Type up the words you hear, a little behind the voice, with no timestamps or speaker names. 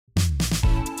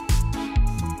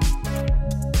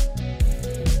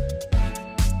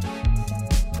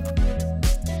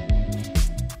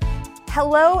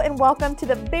Hello and welcome to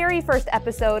the very first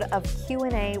episode of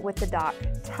Q&A with the Doc.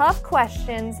 Tough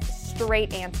questions,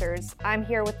 straight answers. I'm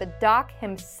here with the Doc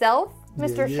himself,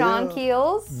 Mr. Sean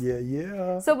Keels.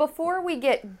 Yeah. So before we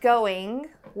get going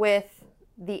with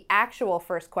the actual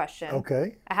first question,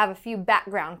 Okay. I have a few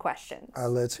background questions.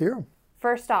 Let's hear them.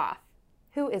 First off,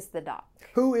 who is the Doc?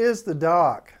 Who is the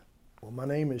Doc? Well, my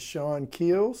name is Sean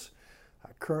Keels. I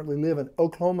currently live in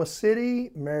Oklahoma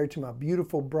City, married to my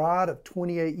beautiful bride of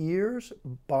 28 years,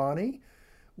 Bonnie.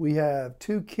 We have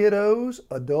two kiddos,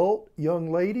 adult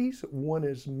young ladies. One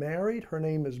is married. Her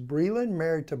name is Breland,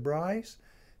 married to Bryce.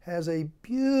 Has a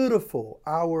beautiful,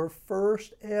 our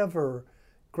first ever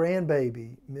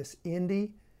grandbaby, Miss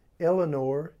Indy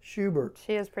Eleanor Schubert.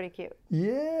 She is pretty cute.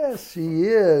 Yes, she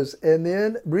is. And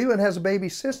then Breland has a baby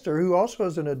sister who also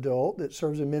is an adult that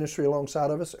serves in ministry alongside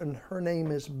of us, and her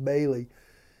name is Bailey.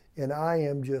 And I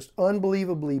am just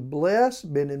unbelievably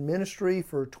blessed, been in ministry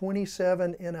for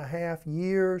 27 and a half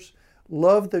years,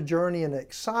 love the journey and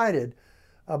excited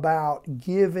about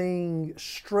giving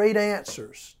straight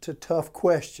answers to tough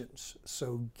questions.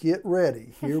 So get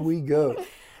ready, here we go.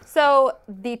 So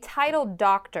the title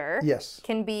doctor Yes.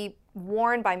 can be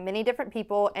worn by many different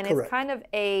people, and Correct. it's kind of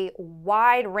a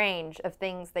wide range of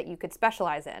things that you could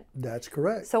specialize in. That's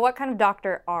correct. So what kind of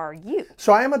doctor are you?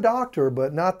 So I am a doctor,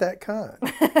 but not that kind.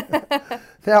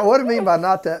 Now, what I mean by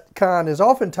not that kind is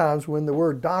oftentimes when the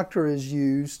word doctor is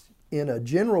used in a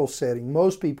general setting,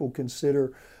 most people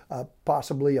consider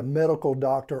possibly a medical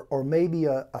doctor or maybe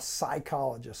a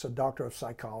psychologist, a doctor of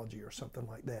psychology or something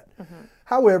like that.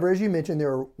 However, as you mentioned,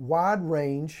 there are a wide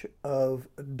range of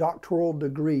doctoral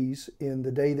degrees in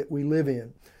the day that we live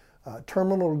in.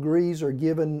 Terminal degrees are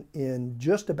given in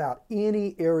just about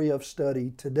any area of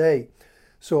study today.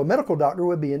 So a medical doctor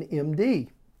would be an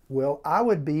MD. Well, I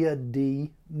would be a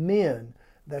D-Min.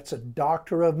 That's a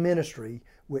doctor of ministry,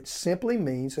 which simply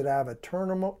means that I have a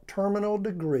terminal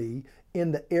degree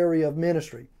in the area of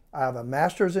ministry. I have a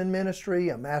master's in ministry,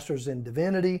 a master's in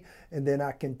divinity, and then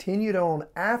I continued on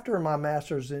after my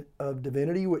master's of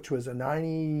divinity, which was a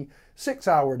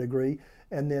 96-hour degree,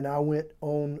 and then I went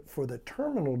on for the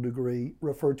terminal degree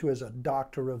referred to as a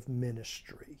doctor of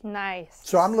ministry. Nice.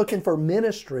 So I'm looking for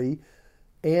ministry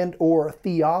and or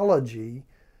theology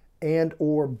and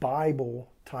or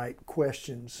Bible type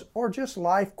questions or just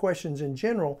life questions in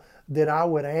general that I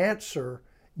would answer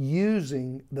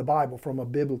using the Bible from a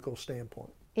biblical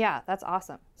standpoint. Yeah, that's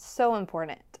awesome. So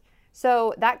important.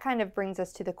 So that kind of brings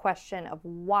us to the question of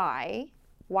why.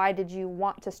 Why did you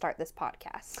want to start this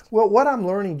podcast? Well, what I'm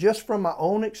learning just from my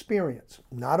own experience,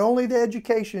 not only the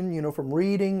education, from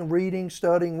reading,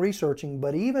 studying, researching,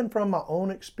 but even from my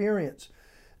own experience,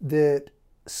 that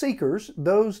seekers,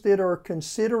 those that are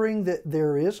considering that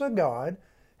there is a God,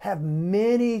 have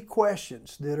many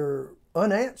questions that are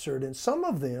unanswered, and some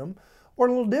of them are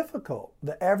a little difficult.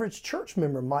 The average church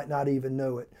member might not even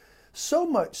know it. So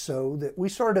much so that we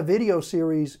started a video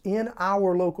series in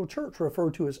our local church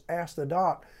referred to as Ask the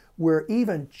Doc, where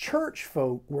even church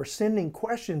folk were sending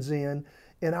questions in,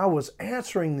 and I was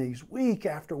answering these week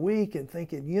after week and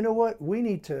thinking, you know what, we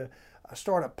need to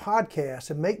start a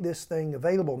podcast and make this thing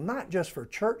available not just for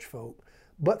church folk,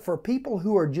 but for people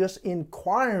who are just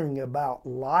inquiring about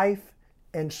life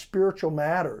and spiritual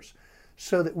matters,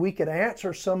 so that we could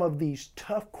answer some of these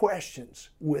tough questions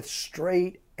with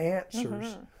straight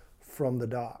answers from the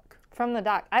Doc. From the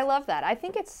Doc. I love that. I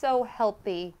think it's so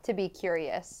healthy to be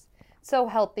curious, so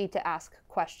healthy to ask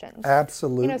questions.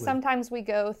 Absolutely. Sometimes we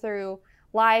go through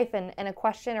life and a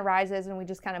question arises and we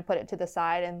just kind of put it to the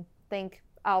side and think,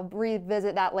 I'll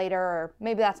revisit that later, or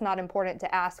maybe that's not important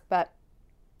to ask. But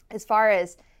as far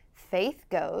as faith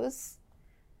goes,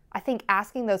 I think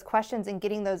asking those questions and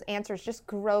getting those answers just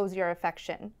grows your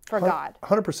affection for God.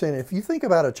 100%. If you think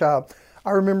about a child,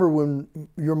 I remember when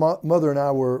your mother and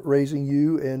I were raising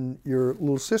you and your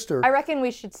little sister. I reckon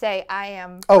we should say I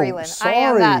am Oh, Breland. sorry. I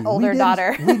am that older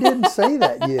daughter. We didn't say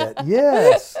that yet.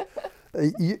 Yes.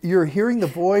 You're hearing the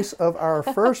voice of our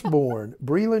firstborn,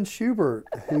 Breland Schubert,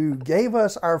 who gave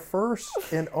us our first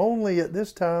and only at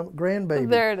this time grandbaby.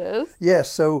 There it is. Yes,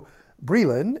 so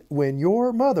Breland, when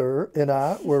your mother and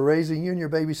I were raising you and your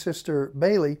baby sister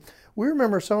Bailey, we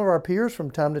remember some of our peers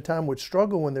from time to time would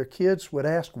struggle when their kids would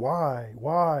ask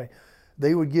why.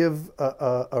 They would give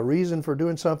a reason for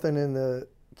doing something and the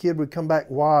kid would come back,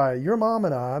 why? Your mom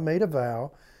and I made a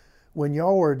vow when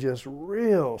y'all were just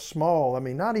real small,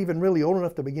 not even really old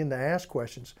enough to begin to ask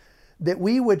questions, that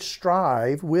we would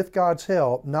strive with God's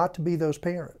help not to be those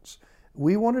parents.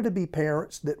 We wanted to be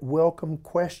parents that welcome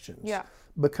questions. Yeah.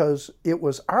 Because it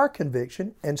was our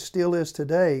conviction, and still is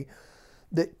today,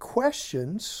 that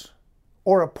questions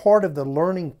or a part of the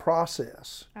learning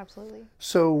process. Absolutely.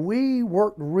 So we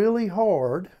worked really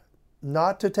hard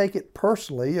not to take it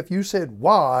personally if you said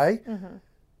why,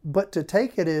 but to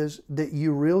take it as that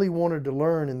you really wanted to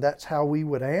learn, and that's how we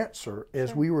would answer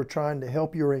as we were trying to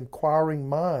help your inquiring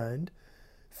mind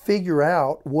figure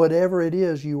out whatever it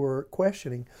is you were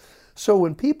questioning. So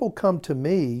when people come to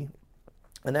me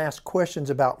and ask questions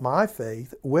about my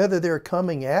faith, whether they're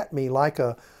coming at me like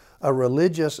a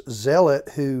religious zealot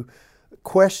who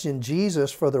questioned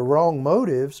Jesus for the wrong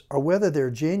motives, or whether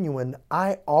they're genuine,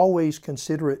 I always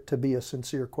consider it to be a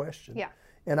sincere question. Yeah.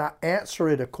 And I answer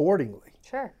it accordingly.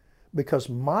 Sure. Because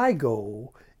my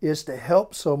goal is to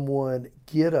help someone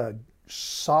get a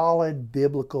solid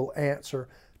biblical answer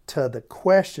to the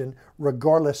question,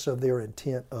 regardless of their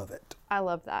intent of it. I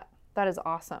love that. That is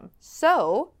awesome.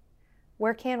 So,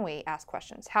 where can we ask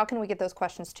questions? How can we get those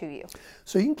questions to you?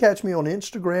 So you can catch me on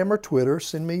Instagram or Twitter.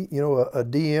 Send me, a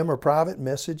DM or private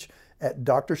message at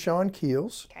Dr. Sean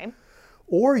Keels. Okay.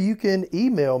 Or you can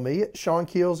email me at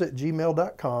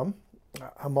seankeels@gmail.com.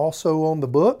 I'm also on the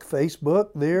book,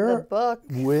 Facebook there. The book.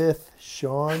 With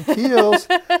Sean Keels.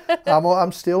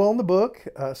 I'm still on the book,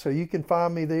 so you can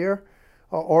find me there.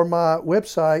 Or my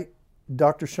website,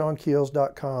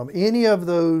 drshawnkeels.com. Any of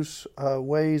those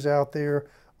ways out there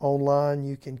online,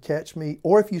 you can catch me.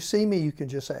 Or if you see me, you can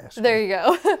just ask There me. you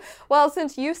go. Well,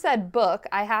 since you said book,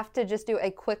 I have to just do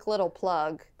a quick little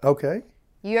plug. Okay.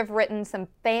 You have written some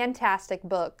fantastic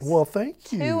books. Well,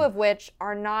 thank you. 2 of which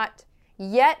are not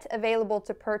yet available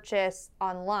to purchase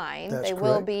online. That's They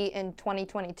will correct. be in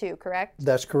 2022, correct?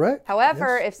 That's correct.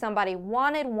 However, Yes. if somebody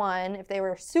wanted one, if they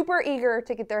were super eager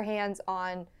to get their hands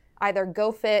on either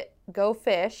Go Fit, Go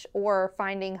Fish, or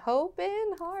Finding Hope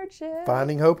in Hardship.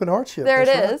 Finding Hope in Hardship. There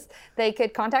That's it right. is. They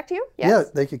could contact you? Yeah, Yes.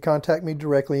 they could contact me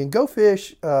directly. And Go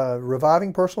Fish,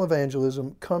 Reviving Personal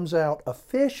Evangelism, comes out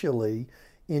officially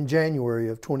in January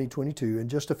of 2022, in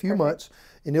just a few months,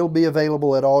 and it'll be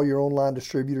available at all your online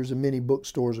distributors and many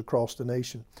bookstores across the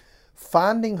nation.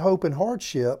 Finding Hope in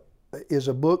Hardship is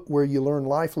a book where you learn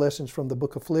life lessons from the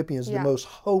book of Philippians, Yeah. the most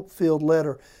hope-filled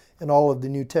letter in all of the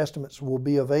New Testaments. Will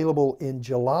be available in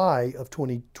July of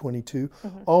 2022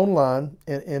 online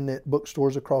and at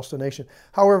bookstores across the nation.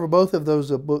 However, both of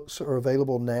those books are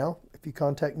available now if you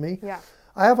contact me. Yeah.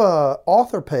 I have a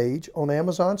author page on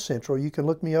Amazon Central. You can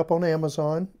look me up on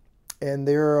Amazon, and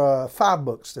there are 5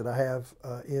 books that I have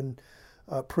in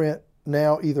print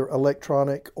now, either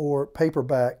electronic or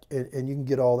paperback, and you can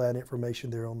get all that information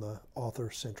there on the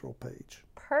Author Central page.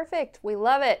 Perfect. We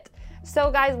love it.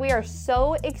 So, guys, we are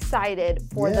so excited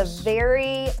for Yes. the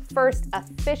very first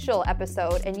official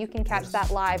episode, and you can catch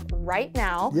that live right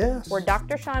now, Yes. where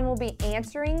Dr. Sean will be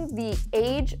answering the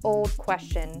age-old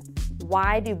question,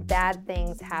 why do bad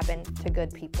things happen to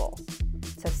good people?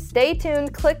 So stay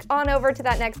tuned, click on over to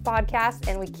that next podcast,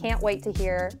 and we can't wait to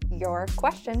hear your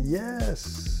questions.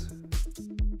 Yes.